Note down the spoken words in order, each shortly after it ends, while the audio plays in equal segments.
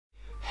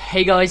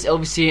Hey guys,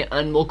 Elvis here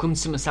and welcome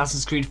to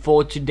Assassin's Creed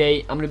 4.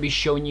 Today I'm going to be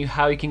showing you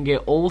how you can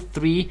get all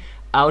three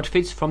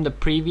outfits from the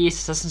previous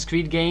Assassin's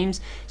Creed games.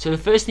 So the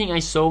first thing I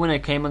saw when I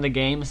came on the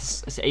game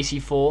as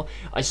AC4,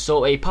 I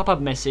saw a pop-up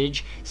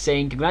message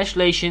saying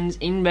congratulations,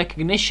 in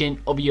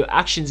recognition of your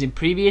actions in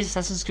previous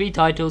Assassin's Creed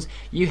titles,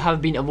 you have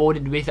been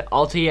awarded with the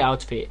Altair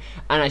outfit.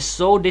 And I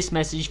saw this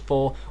message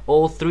for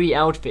all three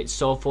outfits,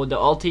 so for the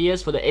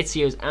Altairs, for the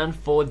Ezios and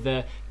for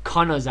the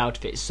Connor's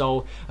outfit.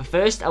 So at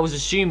first I was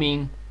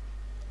assuming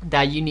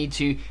that you need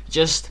to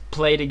just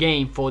play the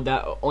game for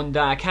that on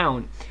that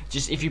account.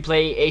 Just if you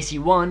play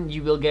AC1,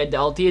 you will get the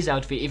Altair's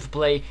outfit. If you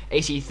play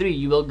AC3,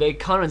 you will get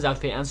Connor's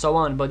outfit, and so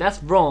on. But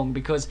that's wrong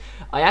because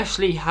I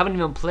actually haven't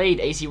even played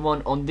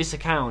AC1 on this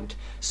account.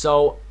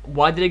 So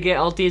why did I get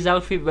Altair's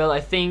outfit? Well,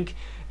 I think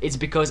it's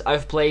because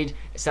I've played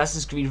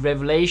Assassin's Creed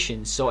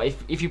Revelations. So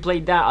if you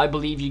played that, I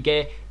believe you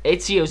get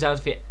Ezio's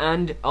outfit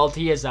and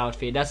Altair's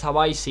outfit. That's how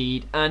I see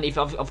it. And if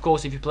of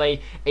course if you play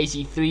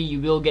AC3,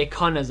 you will get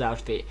Connor's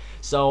outfit.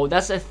 So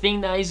that's a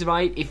thing that is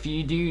right. If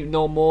you do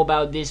know more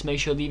about this, make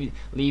sure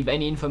leave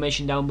any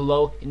information down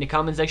below in the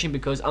comment section,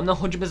 because I'm not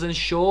 100%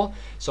 sure.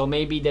 So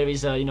maybe there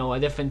is a a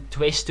different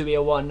twist to it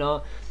or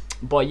whatnot.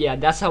 But yeah,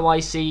 that's how I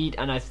see it,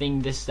 and I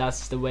think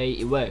that's the way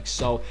it works.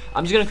 So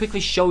I'm just gonna quickly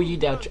show you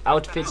the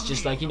outfits,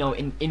 just like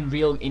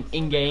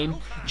in game,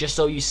 just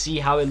so you see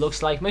how it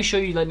looks like. Make sure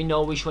you let me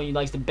know which one you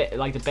like the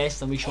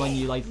best and which one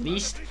you like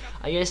least,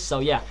 I guess. So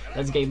yeah,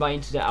 let's get right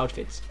into the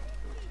outfits.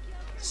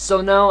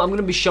 So now I'm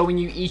gonna be showing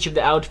you each of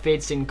the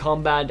outfits in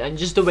combat and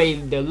just the way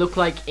they look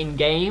like in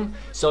game.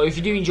 So if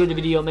you do enjoy the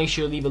video, make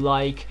sure you leave a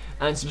like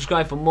and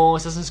subscribe for more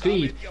Assassin's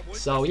Creed.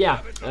 So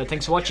yeah,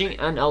 thanks for watching,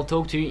 and I'll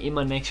talk to you in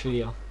my next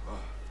video.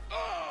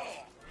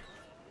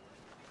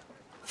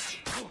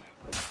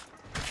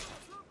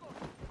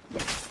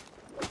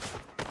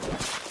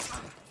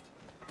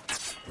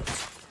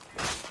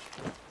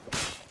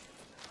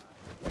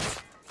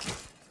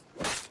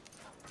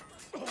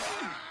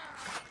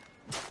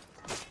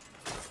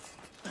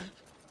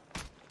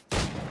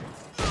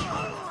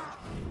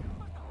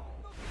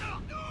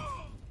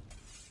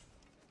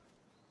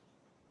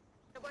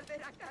 Volver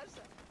a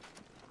casa.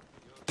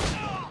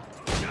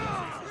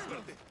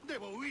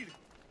 Debo huir.